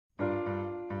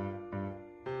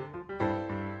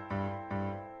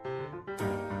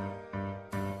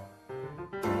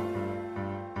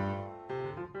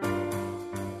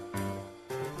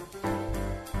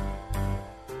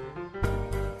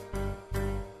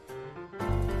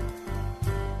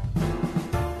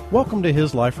Welcome to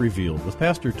His Life Revealed with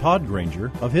Pastor Todd Granger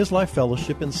of His Life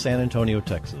Fellowship in San Antonio,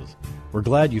 Texas. We're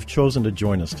glad you've chosen to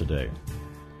join us today.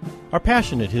 Our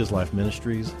passion at His Life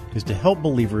Ministries is to help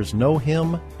believers know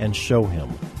Him and show Him.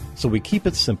 So we keep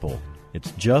it simple.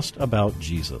 It's just about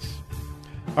Jesus.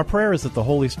 Our prayer is that the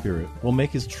Holy Spirit will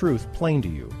make His truth plain to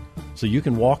you, so you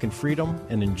can walk in freedom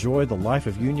and enjoy the life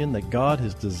of union that God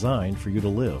has designed for you to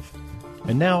live.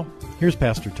 And now, here's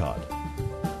Pastor Todd.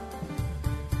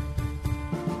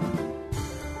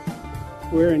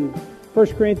 We're in 1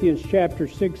 Corinthians chapter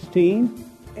 16,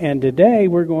 and today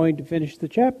we're going to finish the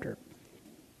chapter.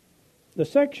 The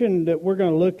section that we're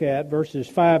going to look at, verses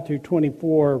 5 through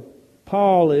 24,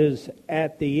 Paul is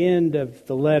at the end of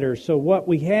the letter. So what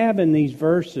we have in these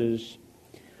verses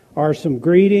are some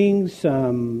greetings,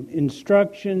 some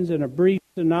instructions, and a brief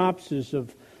synopsis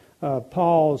of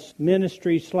Paul's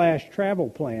ministry/travel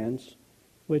plans,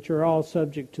 which are all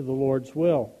subject to the Lord's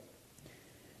will.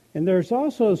 And there's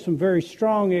also some very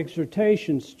strong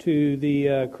exhortations to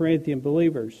the Corinthian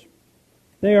believers.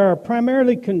 They are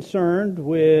primarily concerned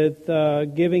with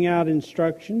giving out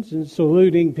instructions and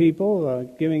saluting people,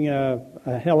 giving a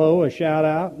hello, a shout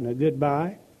out, and a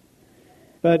goodbye.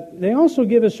 But they also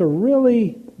give us a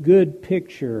really good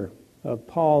picture of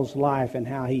Paul's life and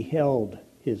how he held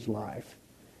his life.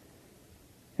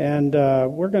 And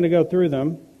we're going to go through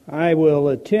them. I will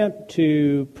attempt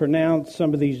to pronounce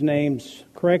some of these names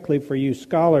correctly for you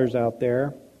scholars out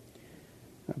there,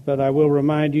 but I will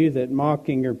remind you that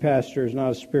mocking your pastor is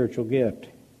not a spiritual gift.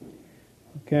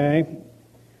 Okay?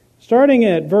 Starting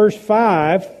at verse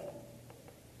 5,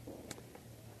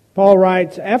 Paul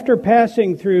writes, "After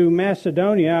passing through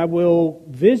Macedonia, I will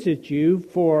visit you,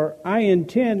 for I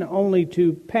intend only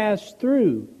to pass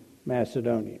through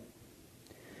Macedonia.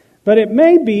 But it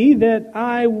may be that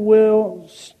I will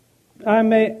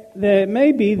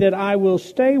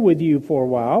stay with you for a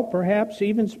while, perhaps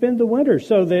even spend the winter,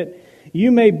 so that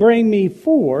you may bring me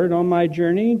forward on my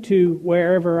journey to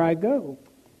wherever I go.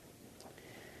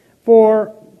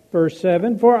 For, verse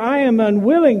 7, for I am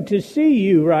unwilling to see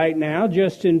you right now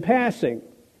just in passing,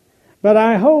 but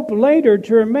I hope later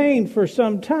to remain for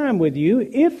some time with you,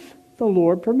 if the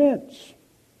Lord permits."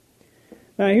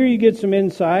 Now here you get some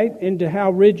insight into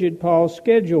how rigid Paul's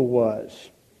schedule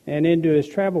was and into his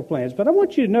travel plans. But I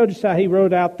want you to notice how he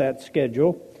wrote out that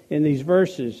schedule in these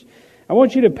verses. I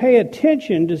want you to pay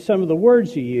attention to some of the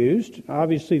words he used.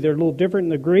 Obviously they're a little different in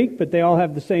the Greek, but they all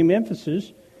have the same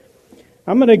emphasis.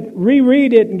 I'm going to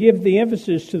reread it and give the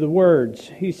emphasis to the words.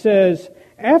 He says,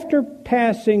 "After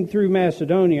passing through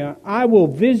Macedonia, I will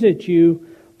visit you,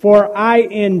 for I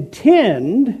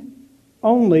intend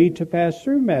only to pass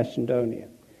through Macedonia.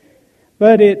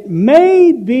 But it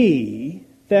may be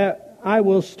that I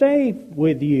will stay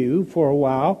with you for a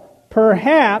while,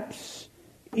 perhaps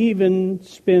even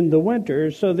spend the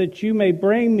winter, so that you may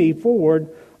bring me forward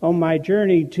on my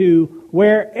journey to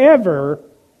wherever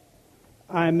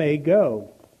I may go.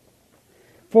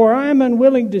 For I am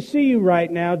unwilling to see you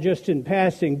right now just in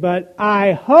passing, but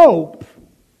I hope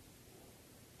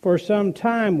for some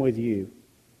time with you.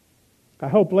 I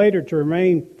hope later to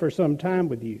remain for some time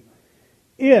with you,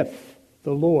 if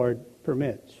the Lord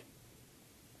permits."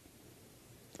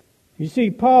 You see,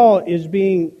 Paul is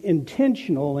being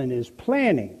intentional in his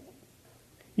planning.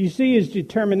 You see his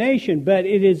determination, but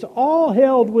it is all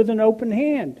held with an open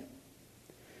hand.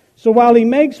 So while he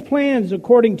makes plans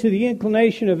according to the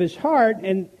inclination of his heart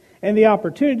and the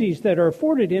opportunities that are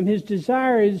afforded him, his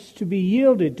desire is to be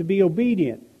yielded, to be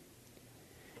obedient.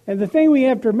 And the thing we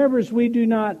have to remember is we do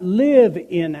not live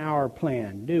in our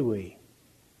plan, do we?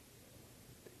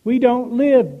 We don't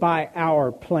live by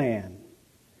our plan.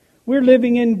 We're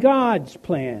living in God's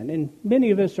plan, and many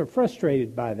of us are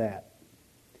frustrated by that.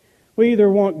 We either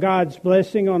want God's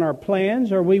blessing on our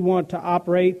plans, or we want to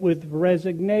operate with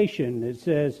resignation. It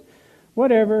says,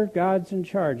 whatever, God's in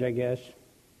charge, I guess.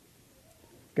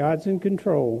 God's in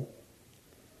control.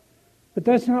 But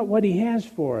that's not what He has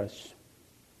for us.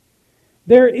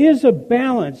 There is a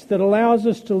balance that allows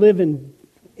us to live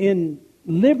in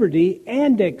liberty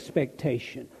and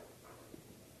expectation.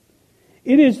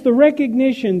 It is the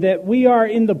recognition that we are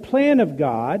in the plan of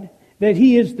God, that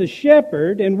He is the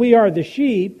shepherd and we are the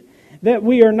sheep, that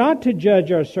we are not to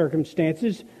judge our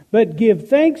circumstances, but give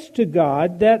thanks to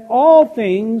God that all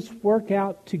things work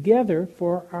out together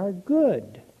for our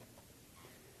good.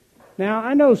 Now,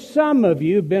 I know some of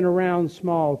you have been around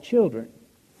small children.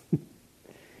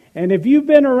 And if you've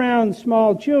been around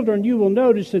small children, you will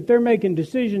notice that they're making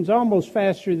decisions almost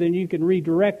faster than you can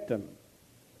redirect them.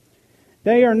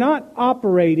 They are not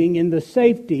operating in the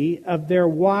safety of their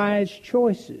wise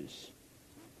choices.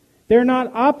 They're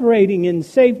not operating in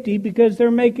safety because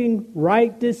they're making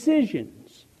right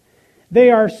decisions.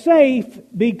 They are safe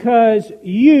because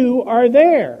you are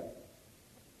there.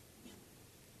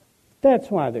 That's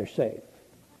why they're safe.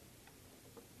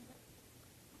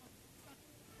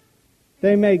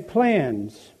 They make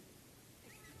plans,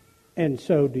 and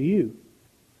so do you.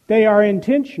 They are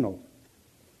intentional,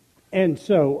 and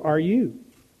so are you.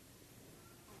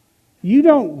 You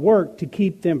don't work to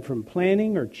keep them from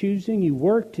planning or choosing. You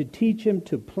work to teach them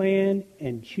to plan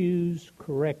and choose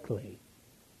correctly.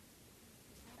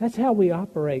 That's how we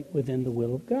operate within the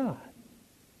will of God.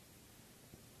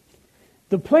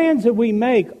 The plans that we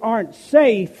make aren't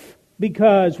safe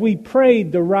because we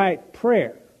prayed the right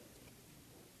prayer.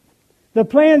 The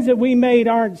plans that we made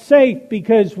aren't safe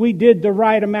because we did the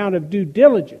right amount of due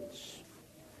diligence.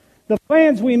 The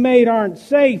plans we made aren't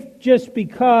safe just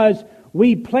because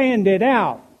we planned it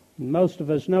out. Most of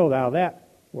us know how that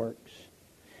works.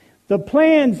 The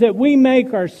plans that we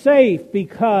make are safe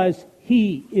because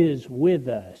He is with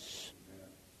us.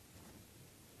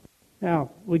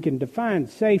 Now, we can define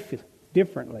safe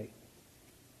differently.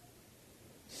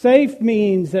 Safe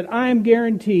means that I am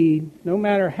guaranteed, no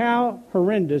matter how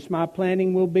horrendous my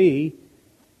planning will be,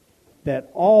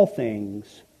 that all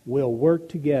things will work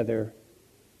together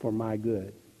for my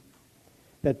good.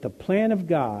 That the plan of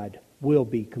God will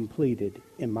be completed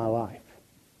in my life.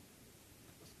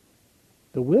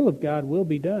 The will of God will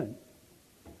be done.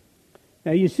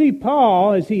 Now you see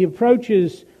Paul, as he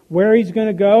approaches where he's going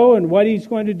to go and what he's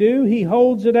going to do, he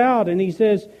holds it out and he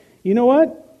says, you know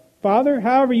what, Father,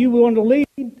 however you want to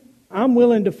lead, I'm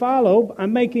willing to follow.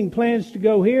 I'm making plans to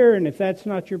go here, and if that's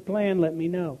not your plan, let me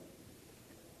know.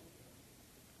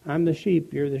 I'm the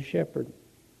sheep, you're the shepherd.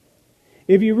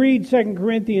 If you read 2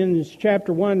 Corinthians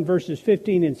chapter 1, verses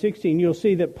 15 and 16, you'll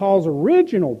see that Paul's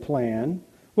original plan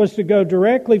was to go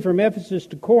directly from Ephesus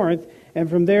to Corinth, and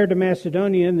from there to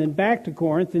Macedonia, and then back to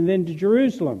Corinth, and then to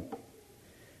Jerusalem.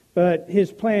 But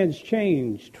his plans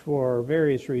changed for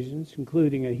various reasons,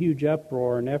 including a huge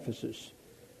uproar in Ephesus.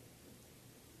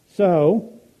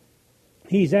 So,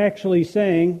 he's actually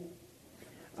saying,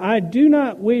 I do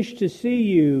not wish to see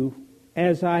you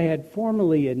as I had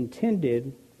formerly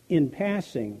intended in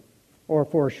passing or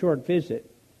for a short visit.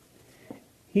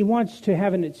 He wants to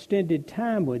have an extended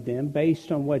time with them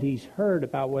based on what he's heard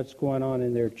about what's going on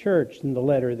in their church and the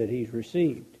letter that he's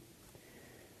received.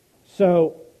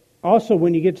 So, also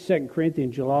when you get to 2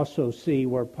 Corinthians, you'll also see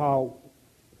where Paul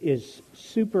is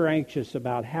super anxious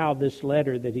about how this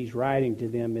letter that he's writing to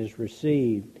them is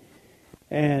received.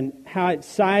 And how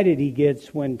excited he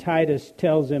gets when Titus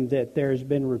tells him that there has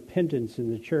been repentance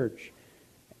in the church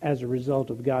as a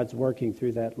result of God's working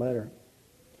through that letter.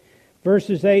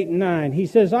 Verses 8 and 9, he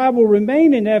says, I will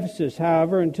remain in Ephesus,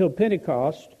 however, until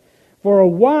Pentecost, for a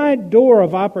wide door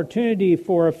of opportunity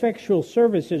for effectual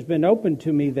service has been opened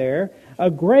to me there, a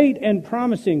great and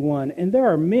promising one, and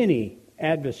there are many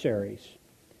adversaries.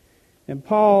 And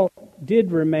Paul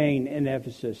did remain in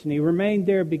Ephesus, and he remained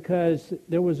there because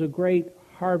there was a great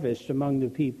harvest among the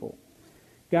people.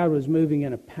 God was moving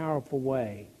in a powerful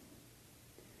way.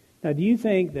 Now, do you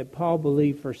think that Paul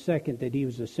believed for a second that he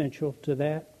was essential to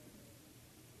that?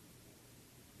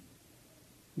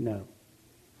 No.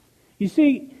 You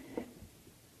see,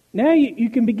 now you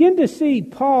can begin to see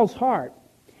Paul's heart.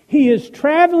 He is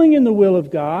traveling in the will of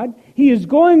God. He is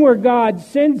going where God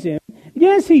sends him.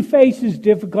 Yes, he faces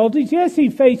difficulties. Yes, he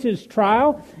faces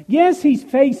trial. Yes, he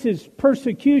faces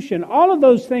persecution. All of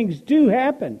those things do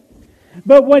happen.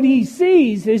 But what he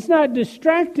sees is not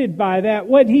distracted by that.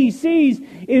 What he sees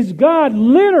is God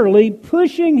literally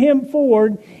pushing him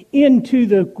forward into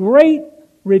the great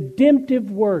redemptive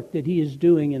work that he is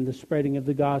doing in the spreading of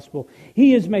the gospel.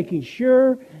 He is making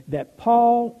sure that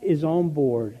Paul is on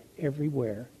board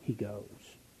everywhere he goes.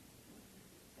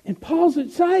 And Paul's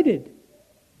excited.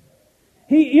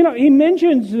 He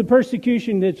mentions the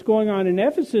persecution that's going on in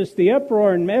Ephesus, the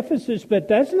uproar in Ephesus, but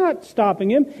that's not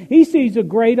stopping him. He sees a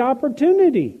great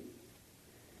opportunity.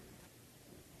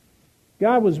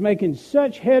 God was making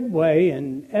such headway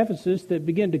in Ephesus that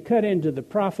began to cut into the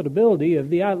profitability of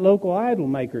the local idol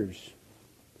makers.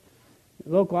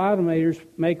 The local idol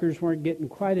makers weren't getting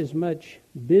quite as much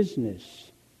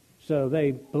business, so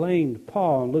they blamed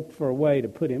Paul and looked for a way to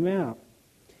put him out.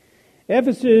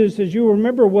 Ephesus, as you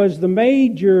remember, was the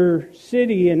major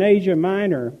city in Asia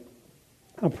Minor,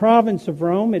 a province of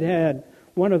Rome. It had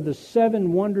one of the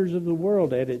 7 wonders of the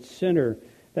world at its center.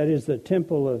 That is the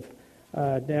temple of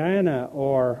Diana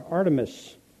or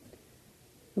Artemis.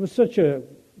 It was such a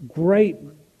great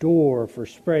door for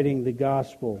spreading the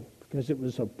gospel because it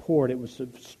was a port. It was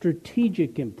of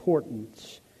strategic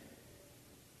importance.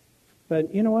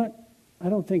 But you know what? I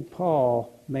don't think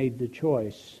Paul made the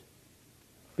choice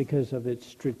because of its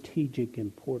strategic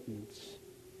importance.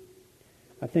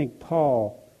 I think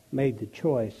Paul made the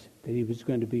choice that he was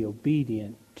going to be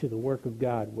obedient to the work of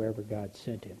God wherever God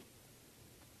sent him,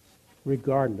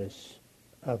 regardless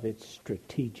of its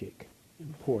strategic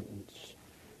importance.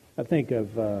 I think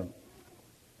of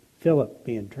Philip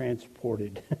being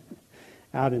transported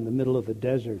out in the middle of a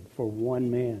desert for one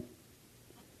man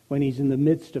when he's in the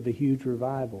midst of a huge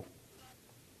revival.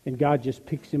 And God just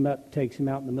picks him up, takes him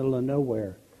out in the middle of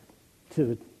nowhere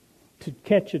to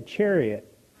catch a chariot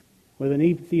with an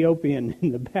Ethiopian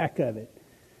in the back of it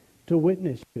to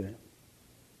witness to him.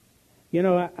 You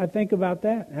know, I think about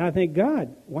that, and I think,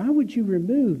 God, why would you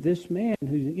remove this man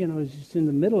who, is just in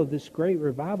the middle of this great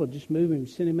revival, just move him,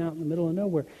 send him out in the middle of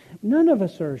nowhere? None of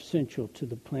us are essential to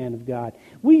the plan of God.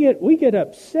 We get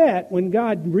upset when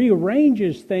God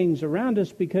rearranges things around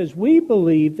us because we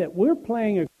believe that we're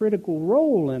playing a critical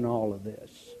role in all of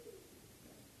this.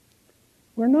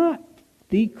 We're not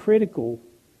the critical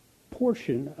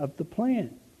portion of the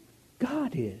plan.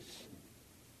 God is.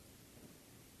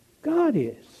 God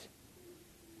is.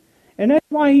 And that's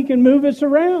why He can move us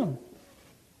around.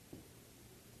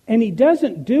 And He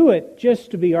doesn't do it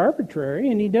just to be arbitrary,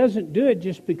 and He doesn't do it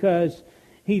just because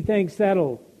He thinks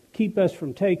that'll keep us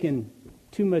from taking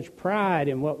too much pride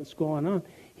in what's going on.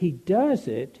 He does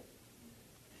it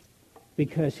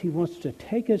because He wants to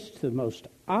take us to the most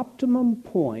optimum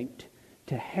point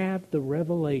to have the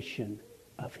revelation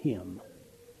of Him.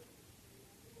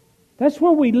 That's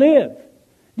where we live.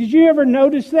 Did you ever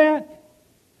notice that?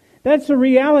 That's a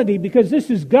reality, because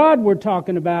this is God we're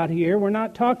talking about here. We're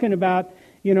not talking about,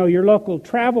 your local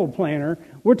travel planner.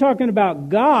 We're talking about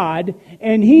God,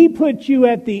 and He puts you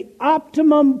at the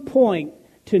optimum point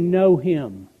to know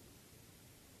Him.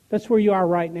 That's where you are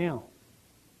right now.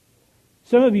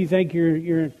 Some of you think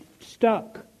you're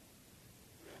stuck.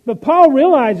 But Paul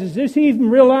realizes this. He even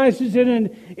realizes it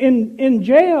in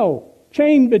jail,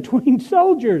 chained between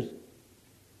soldiers.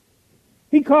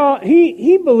 He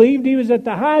believed he was at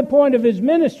the high point of his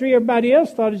ministry. Everybody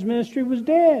else thought his ministry was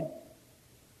dead.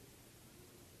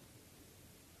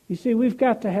 You see, we've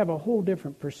got to have a whole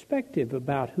different perspective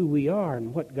about who we are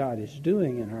and what God is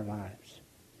doing in our lives.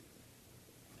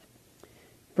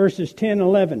 Verses 10 and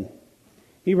 11.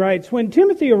 He writes, "When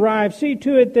Timothy arrives, see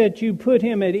to it that you put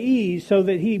him at ease, so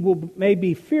that he may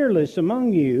be fearless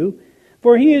among you,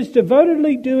 for he is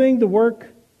devotedly doing the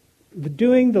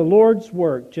Lord's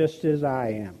work, just as I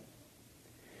am.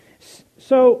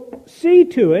 So see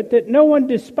to it that no one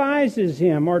despises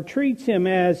him or treats him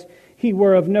as he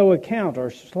were of no account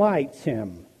or slights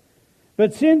him,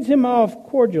 but sends him off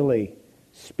cordially.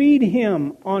 Speed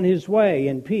him on his way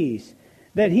in peace,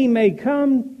 that he may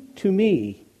come to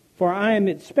me, for I am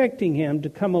expecting him to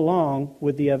come along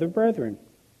with the other brethren."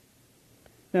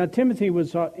 Now Timothy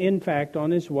was in fact on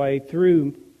his way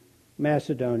through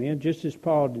Macedonia, just as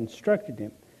Paul had instructed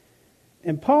him.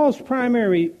 And Paul's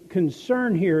primary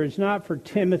concern here is not for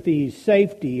Timothy's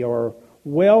safety or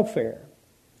welfare,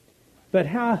 but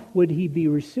how would he be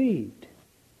received?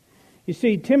 You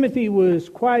see, Timothy was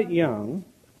quite young,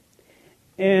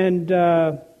 and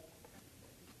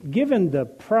given the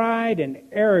pride and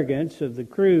arrogance of the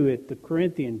crew at the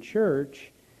Corinthian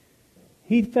church,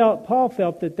 Paul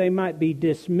felt that they might be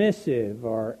dismissive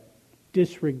or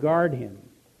disregard him.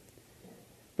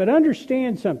 But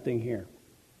understand something here.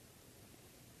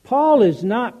 Paul is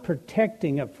not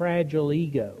protecting a fragile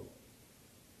ego.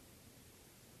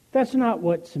 That's not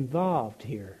what's involved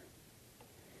here.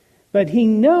 But he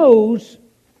knows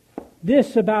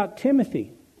this about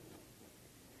Timothy.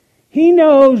 He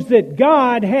knows that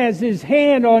God has His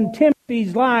hand on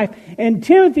Timothy's life, and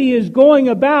Timothy is going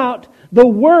about the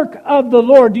work of the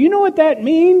Lord. Do you know what that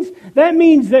means? That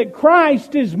means that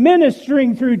Christ is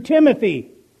ministering through Timothy.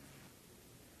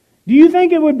 Do you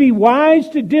think it would be wise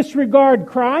to disregard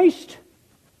Christ?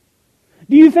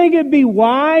 Do you think it would be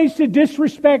wise to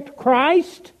disrespect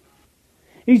Christ?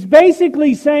 He's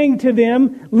basically saying to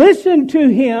them, listen to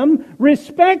Him,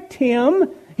 respect Him.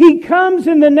 He comes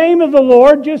in the name of the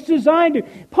Lord just as I do.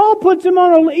 Paul puts him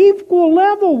on an equal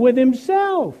level with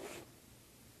himself,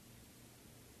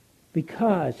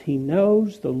 because he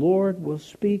knows the Lord will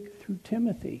speak through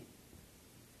Timothy.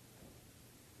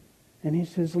 And he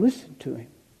says, listen to him.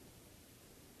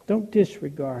 Don't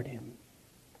disregard him.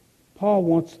 Paul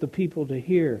wants the people to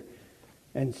hear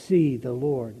and see the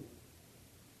Lord.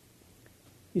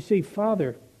 You see,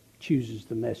 Father chooses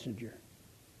the messenger.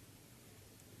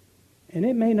 And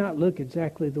it may not look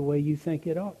exactly the way you think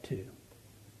it ought to,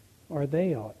 or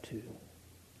they ought to.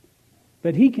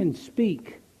 But He can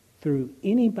speak through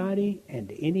anybody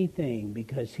and anything,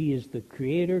 because He is the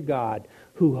Creator God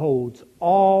who holds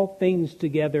all things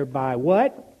together by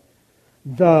what?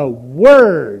 The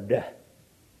word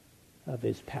of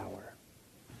His power.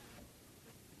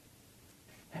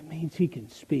 That means He can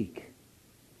speak.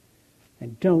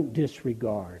 And don't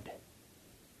disregard.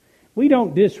 We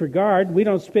don't disregard. We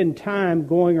don't spend time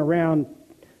going around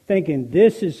thinking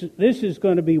this is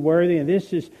going to be worthy, and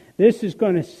this is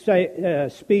going to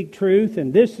speak truth,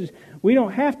 and we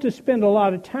don't have to spend a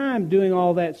lot of time doing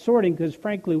all that sorting, because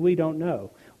frankly we don't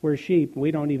know. We're sheep.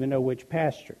 We don't even know which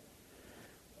pasture.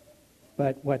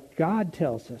 But what God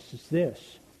tells us is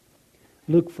this: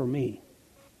 look for me.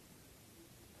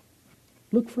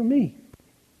 Look for me.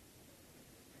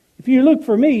 If you look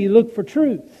for me, you look for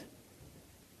truth.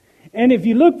 And if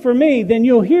you look for me, then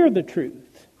you'll hear the truth.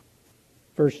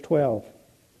 Verse 12.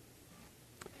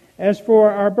 As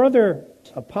for our brother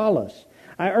Apollos,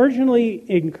 I urgently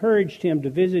encouraged him to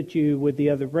visit you with the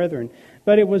other brethren,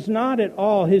 but it was not at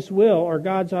all his will or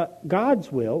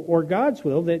God's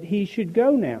will that he should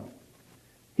go now.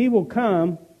 He will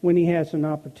come when he has an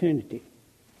opportunity.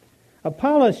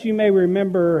 Apollos, you may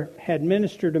remember, had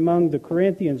ministered among the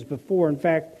Corinthians before. In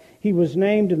fact, he was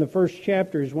named in the first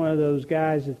chapter as one of those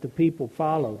guys that the people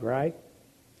followed, right?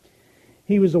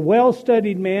 He was a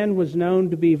well-studied man, was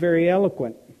known to be very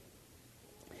eloquent.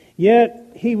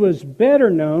 Yet he was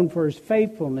better known for his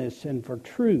faithfulness and for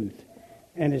truth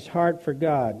and his heart for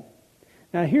God.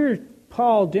 Now here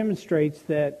Paul demonstrates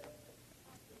that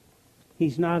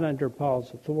he's not under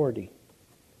Paul's authority.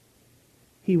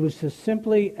 He was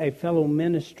simply a fellow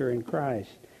minister in Christ.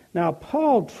 Now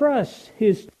Paul trusts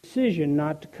his decision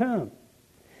not to come.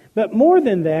 But more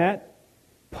than that,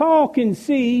 Paul can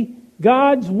see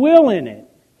God's will in it.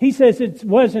 He says it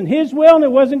wasn't his will and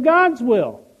it wasn't God's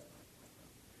will.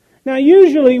 Now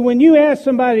usually when you ask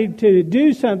somebody to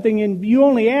do something, and you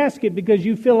only ask it because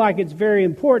you feel like it's very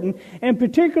important, and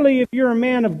particularly if you're a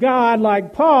man of God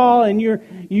like Paul, and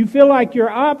you feel like you're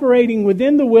operating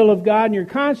within the will of God and you're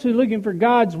constantly looking for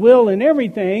God's will in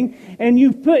everything, and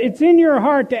it's in your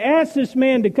heart to ask this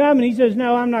man to come, and he says,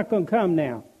 no, I'm not going to come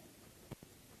now.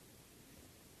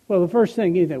 Well, the first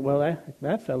thing you think, well,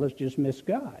 that fellow's just missed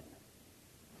God.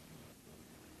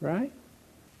 Right?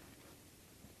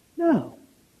 No.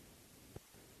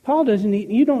 Paul doesn't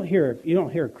need, you don't hear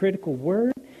a critical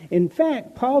word. In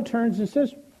fact, Paul turns and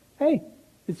says, hey,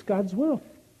 it's God's will.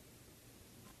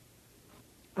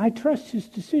 I trust his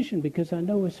decision because I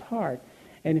know his heart.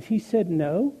 And if he said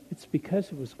no, it's because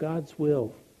it was God's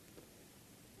will.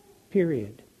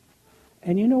 Period.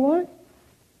 And you know what?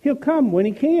 He'll come when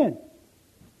he can.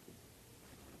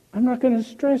 I'm not going to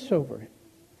stress over it.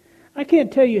 I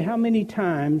can't tell you how many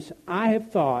times I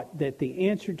have thought that the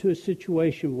answer to a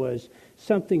situation was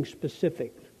something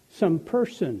specific, some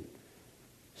person,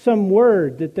 some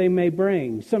word that they may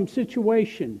bring, some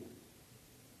situation.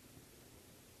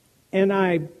 And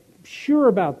I'm sure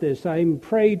about this. I even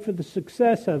prayed for the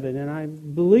success of it, and I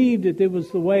believed that it was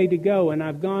the way to go. And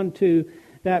I've gone to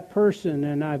that person,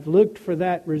 and I've looked for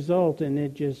that result, and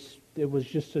it was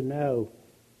just a no.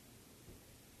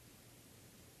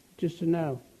 Just a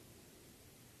no.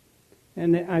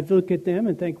 And I look at them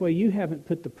and think, well, you haven't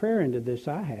put the prayer into this,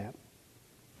 I have.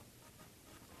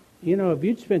 You know, if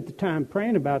you'd spent the time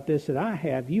praying about this that I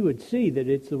have, you would see that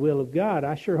it's the will of God.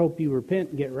 I sure hope you repent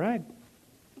and get right.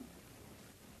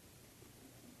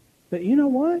 But you know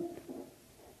what?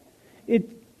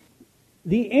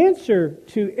 The answer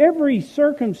to every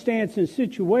circumstance and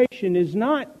situation is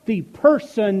not the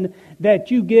person that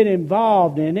you get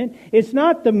involved in it. It's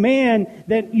not the man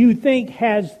that you think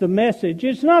has the message.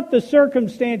 It's not the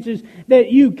circumstances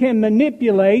that you can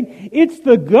manipulate. It's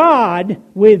the God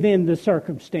within the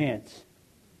circumstance.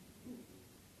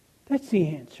 That's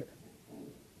the answer.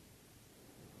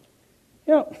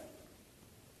 You know,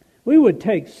 we would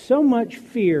take so much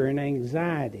fear and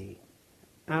anxiety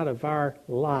out of our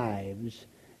lives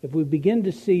if we begin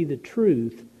to see the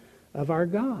truth of our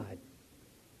God.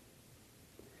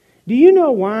 Do you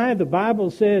know why the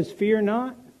Bible says fear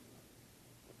not?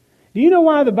 Do you know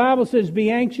why the Bible says be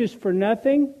anxious for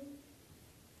nothing?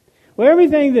 Well,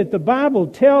 everything that the Bible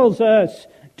tells us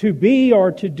to be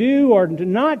or to do or to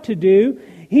not to do,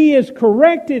 He has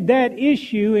corrected that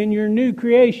issue in your new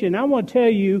creation. I want to tell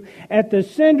you, at the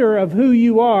center of who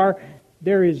you are,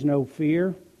 there is no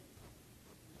fear.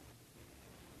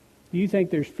 Do you think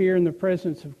there's fear in the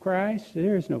presence of Christ?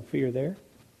 There is no fear there.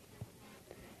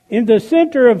 In the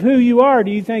center of who you are,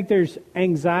 do you think there's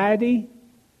anxiety?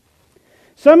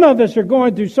 Some of us are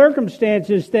going through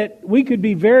circumstances that we could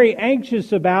be very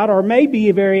anxious about or may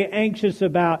be very anxious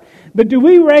about. But do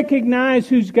we recognize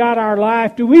who's got our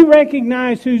life? Do we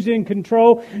recognize who's in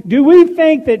control? Do we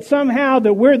think that somehow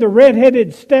that we're the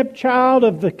red-headed stepchild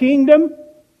of the kingdom?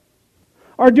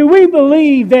 Or do we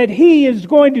believe that He is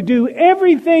going to do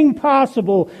everything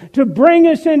possible to bring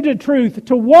us into truth,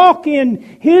 to walk in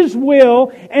His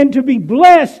will, and to be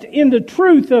blessed in the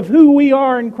truth of who we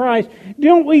are in Christ?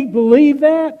 Don't we believe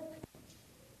that?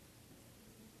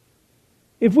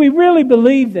 If we really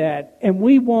believe that, and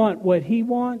we want what He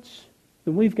wants,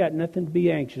 then we've got nothing to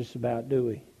be anxious about, do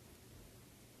we?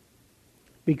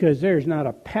 Because there's not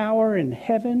a power in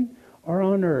heaven or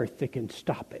on earth that can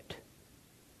stop it.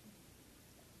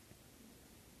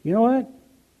 You know what?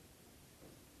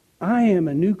 I am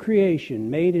a new creation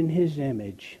made in His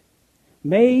image,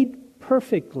 made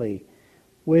perfectly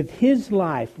with His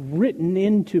life written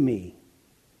into me.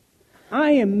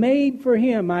 I am made for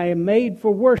Him. I am made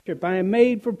for worship. I am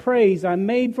made for praise. I'm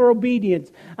made for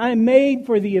obedience. I'm made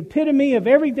for the epitome of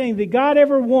everything that God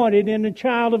ever wanted in a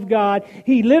child of God.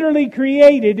 He literally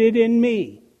created it in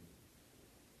me.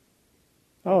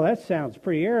 Oh, that sounds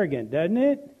pretty arrogant, doesn't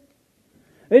it?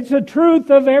 It's the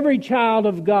truth of every child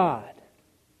of God.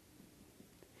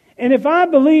 And if I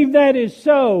believe that is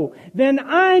so, then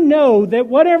I know that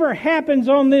whatever happens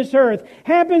on this earth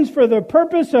happens for the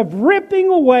purpose of ripping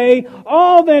away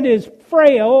all that is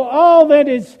frail, all that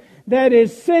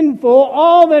is sinful,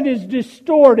 all that is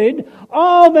distorted,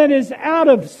 all that is out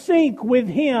of sync with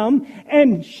Him,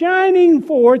 and shining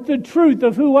forth the truth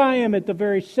of who I am at the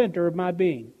very center of my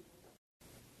being.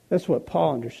 That's what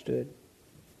Paul understood.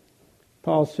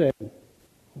 Paul said,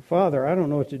 Father, I don't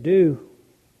know what to do.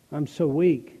 I'm so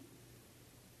weak.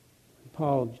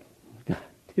 Paul,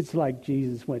 it's like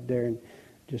Jesus went there and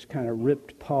just kind of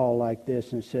ripped Paul like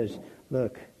this and says,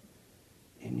 look,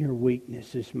 in your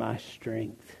weakness is my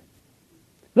strength.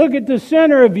 Look at the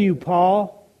center of you,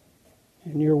 Paul.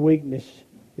 In your weakness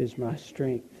is my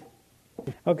strength.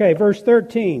 Okay, verse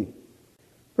 13.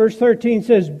 Verse 13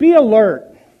 says, be alert.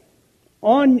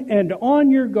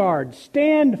 On your guard,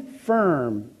 stand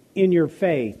firm in your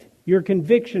faith, your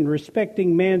conviction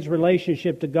respecting man's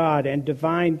relationship to God and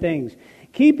divine things,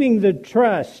 keeping the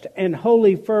trust and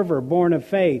holy fervor born of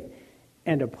faith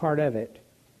and a part of it.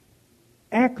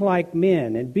 Act like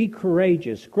men and be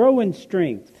courageous. Grow in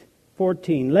strength.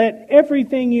 14. Let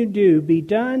everything you do be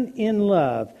done in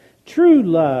love, true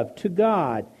love to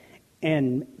God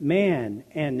and man,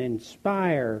 and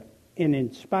inspired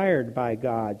by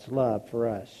God's love for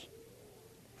us.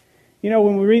 You know,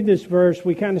 when we read this verse,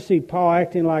 we kind of see Paul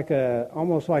acting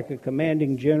almost like a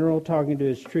commanding general talking to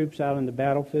his troops out in the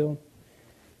battlefield.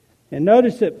 And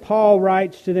notice that Paul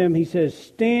writes to them, he says,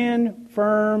 stand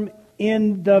firm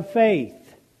in the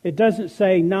faith. It does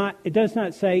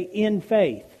not say in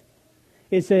faith.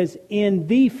 It says in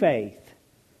the faith.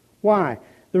 Why?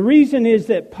 The reason is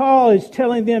that Paul is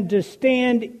telling them to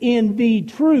stand in the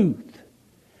truth.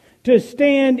 To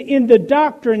stand in the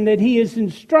doctrine that he has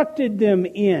instructed them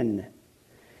in.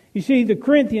 You see, the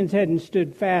Corinthians hadn't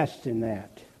stood fast in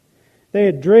that. They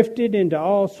had drifted into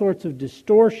all sorts of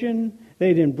distortion.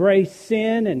 They'd embraced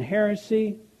sin and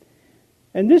heresy.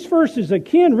 And this verse is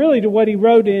akin really to what he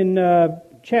wrote in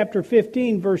chapter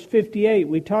 15, verse 58.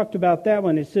 We talked about that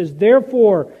one. It says,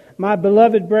 therefore, my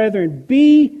beloved brethren,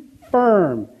 be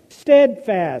firm,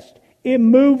 steadfast,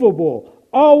 immovable,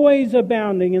 always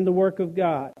abounding in the work of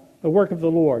God. The work of the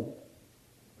Lord.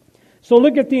 So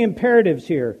look at the imperatives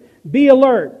here. Be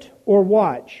alert or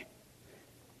watch.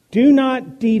 Do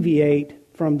not deviate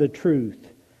from the truth.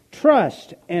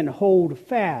 Trust and hold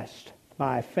fast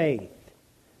by faith.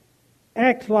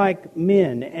 Act like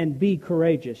men and be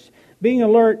courageous. Being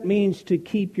alert means to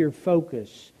keep your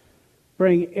focus.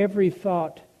 Bring every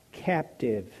thought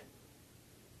captive.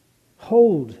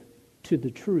 Hold to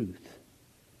the truth.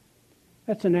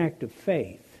 That's an act of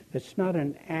faith. It's not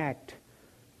an act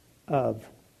of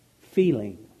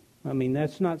feeling. I mean,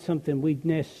 that's not something we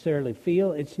necessarily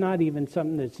feel. It's not even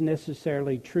something that's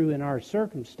necessarily true in our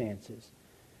circumstances.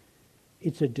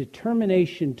 It's a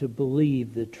determination to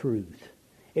believe the truth.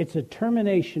 It's a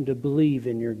determination to believe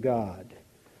in your God.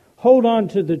 Hold on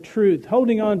to the truth.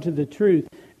 Holding on to the truth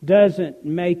doesn't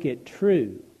make it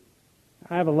true.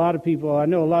 I know a lot of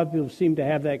people seem to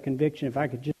have that conviction, if I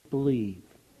could just believe.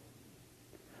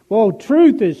 Well,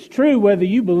 truth is true whether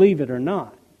you believe it or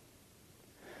not.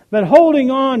 But holding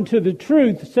on to the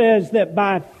truth says that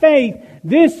by faith,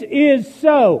 this is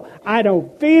so. I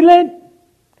don't feel it.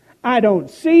 I don't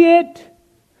see it.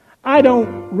 I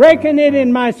don't reckon it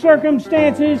in my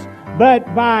circumstances.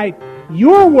 But by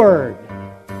your word,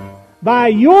 by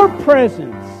your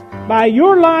presence, by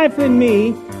your life in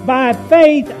me, by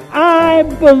faith, I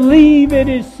believe it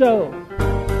is so.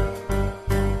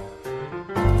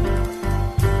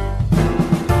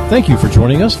 Thank you for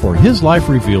joining us for His Life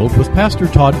Revealed with Pastor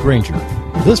Todd Granger.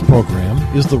 This program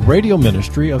is the radio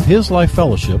ministry of His Life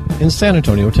Fellowship in San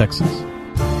Antonio, Texas.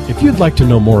 If you'd like to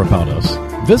know more about us,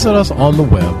 visit us on the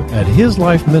web at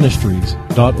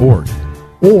hislifeministries.org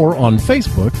or on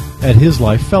Facebook at His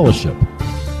Life Fellowship.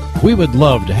 We would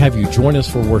love to have you join us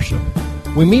for worship.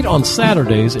 We meet on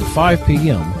Saturdays at 5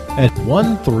 p.m. at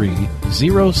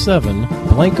 1307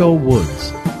 Blanco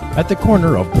Woods, at the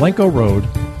corner of Blanco Road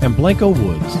and Blanco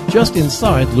Woods, just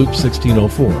inside Loop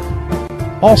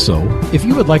 1604. Also, if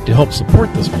you would like to help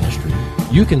support this ministry,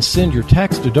 you can send your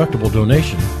tax-deductible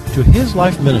donation to His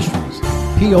Life Ministries,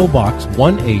 P.O. Box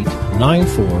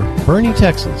 1894, Boerne,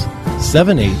 Texas,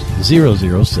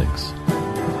 78006.